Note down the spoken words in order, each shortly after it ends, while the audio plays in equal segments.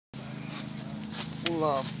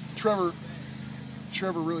Well, Trevor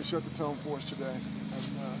really set the tone for us today, and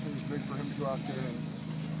it was big for him to go out there and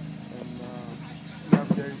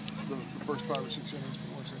navigate the first 5 or 6 innings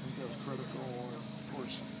for us. I think that was critical. And of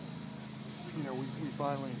course, we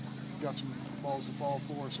finally got some balls to fall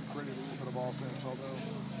for us and created a little bit of offense. Although,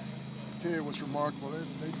 I tell you, it was remarkable.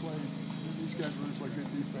 They played. These guys really played good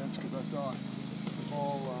defense because I thought the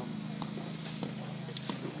ball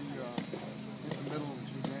in the middle of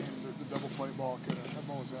the game, the double play ball, that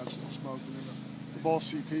ball was absolutely smoked. And then the ball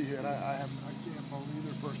CT hit. I can't believe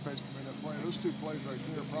either first baseman made that play. Those 2 plays right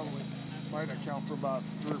there probably might account for about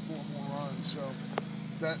 3 or 4 more runs. So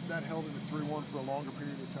that held it at 3-1 for a longer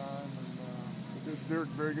period of time. And they're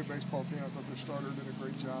a very good baseball team. I thought their starter did a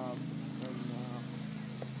great job. And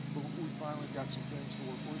but we finally got some things to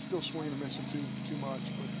work. We're still swinging and missing too much,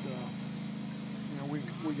 but we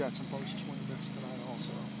got some folks to swing and miss tonight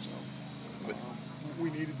also. So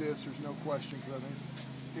we needed this. There's no question, because I think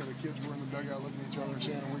the kids were in the dugout looking at each other and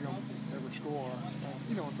saying, "Are we going to ever score?"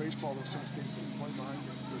 In baseball, those things can play behind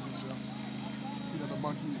you. The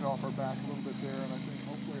monkey's off our back a little bit there, and I think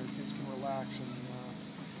hopefully our kids can relax and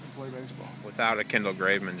play baseball. Without a Kendall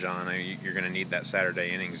Graveman, John, you're going to need that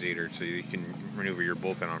Saturday innings eater so you can maneuver your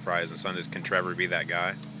bullpen on Fridays and Sundays. Can Trevor be that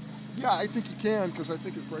guy? Yeah, I think he can, because I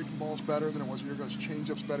think his breaking ball's better than it was a year ago. His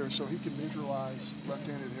changeup's better, so he can neutralize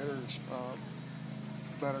left-handed hitters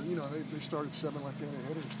better. They started 7 left-handed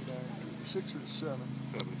hitters today. 6 or 7?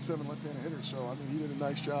 7 left-handed hitters. So he did a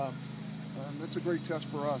nice job. And it's a great test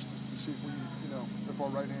for us to see if we, if our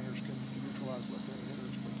right-handers can neutralize left-handed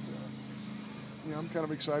hitters. But I'm kind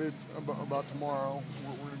of excited about tomorrow.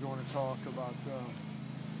 We're going to go in and talk about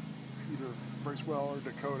either Bracewell or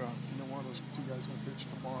Dakota. One of those 2 guys is going to pitch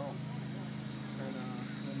tomorrow, and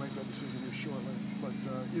we'll make that decision here shortly. But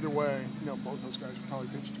either way, both those guys will probably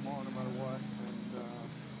pitch tomorrow no matter what.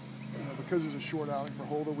 And because it's a short outing for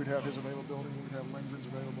Holder, we'd have his availability. We'd have Lindgren's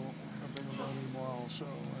availability tomorrow also.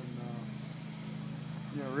 And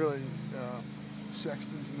really,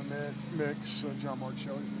 Sexton's in the mix. John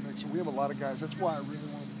Marchelli's in the mix. So we have a lot of guys. That's why I really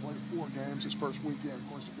wanted to play 4 games this first weekend. Of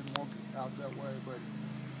course, it didn't work out that way, but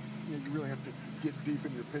you really have to get deep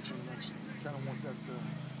in your pitching. You kind of want that to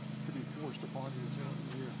be forced upon you in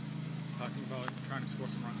the year. Talking about trying to score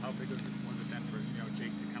some runs, how big was it then for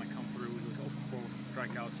Jake to kind of come through? He was 0 for 4 with some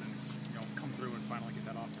strikeouts and come through and finally get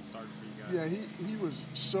that offense started for you guys. Yeah, he was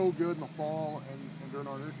so good in the fall and during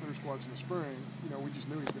our inter squads in the spring. We just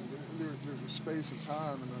knew he was going to get it. There was a space of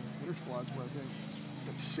time in the inter squads where I think he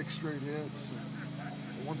got 6 straight hits. And at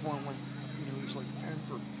one point went, it was like 10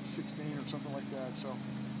 for 16 or something like that. So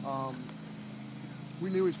we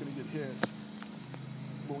knew he was going to get hits.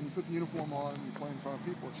 But when you put the uniform on and you play in front of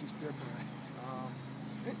people, it's just different.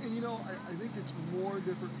 I think it's more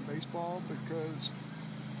different in baseball because,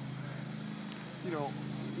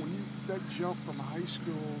 when that jump from high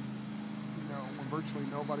school, when virtually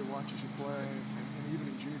nobody watches you play, and even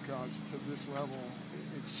in junior college to this level,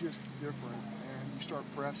 it's just different. And you start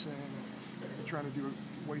pressing, and you're trying to do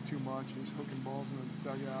way too much, and he's hooking balls in the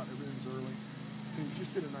dugout, everything's early. And he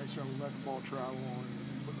just did a nice job of letting the ball travel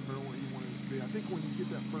and putting the barrel where he wanted it to be. I think when you get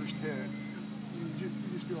that first hit, you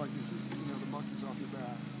just feel like the monkey's off your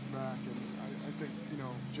back. And I think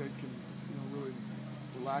Jake can really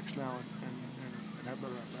relax now and have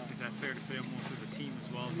better at bat. Is that fair to say almost as a team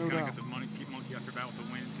as well? No doubt. Get the monkey off your bat with the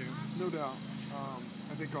win too. No doubt.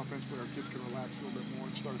 I think offensively our kids can relax a little bit more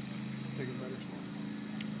and start taking better swings.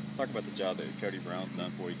 Talk about the job that Cody Brown's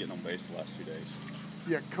done for you getting on base the last 2 days.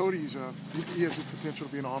 Yeah, Cody's he has the potential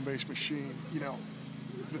to be an on-base machine.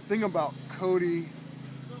 The thing about Cody,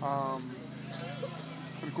 and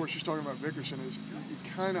of course, just talking about Vickerson, is you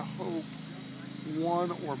kind of hope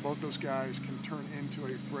one or both those guys can turn into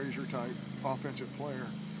a Frazier-type offensive player.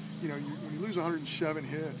 When you lose 107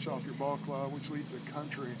 hits off your ball club, which leads the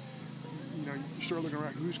country, you start looking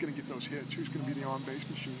around, who's going to get those hits? Who's going to be the on-base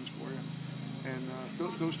machines for you? And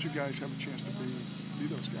those 2 guys have a chance to be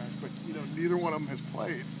those guys. But, neither one of them has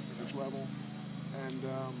played at this level. And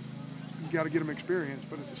you got to get them experience,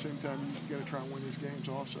 but at the same time, you got to try and win these games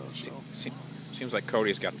also. So. Seems like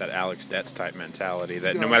Cody's got that Alex Detz type mentality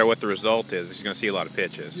that no matter what the result is, he's going to see a lot of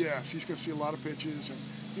pitches. Yes, he's going to see a lot of pitches, and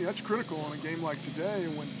that's critical in a game like today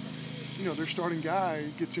when their starting guy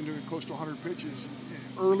gets into close to 100 pitches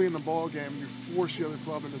early in the ball game. You force the other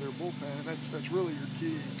club into their bullpen, and that's really your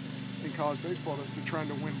key in college baseball to trying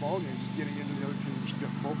to win ball games, is getting into the other team's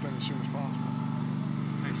bullpen as soon as possible.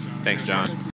 Thanks, John. Thanks, John.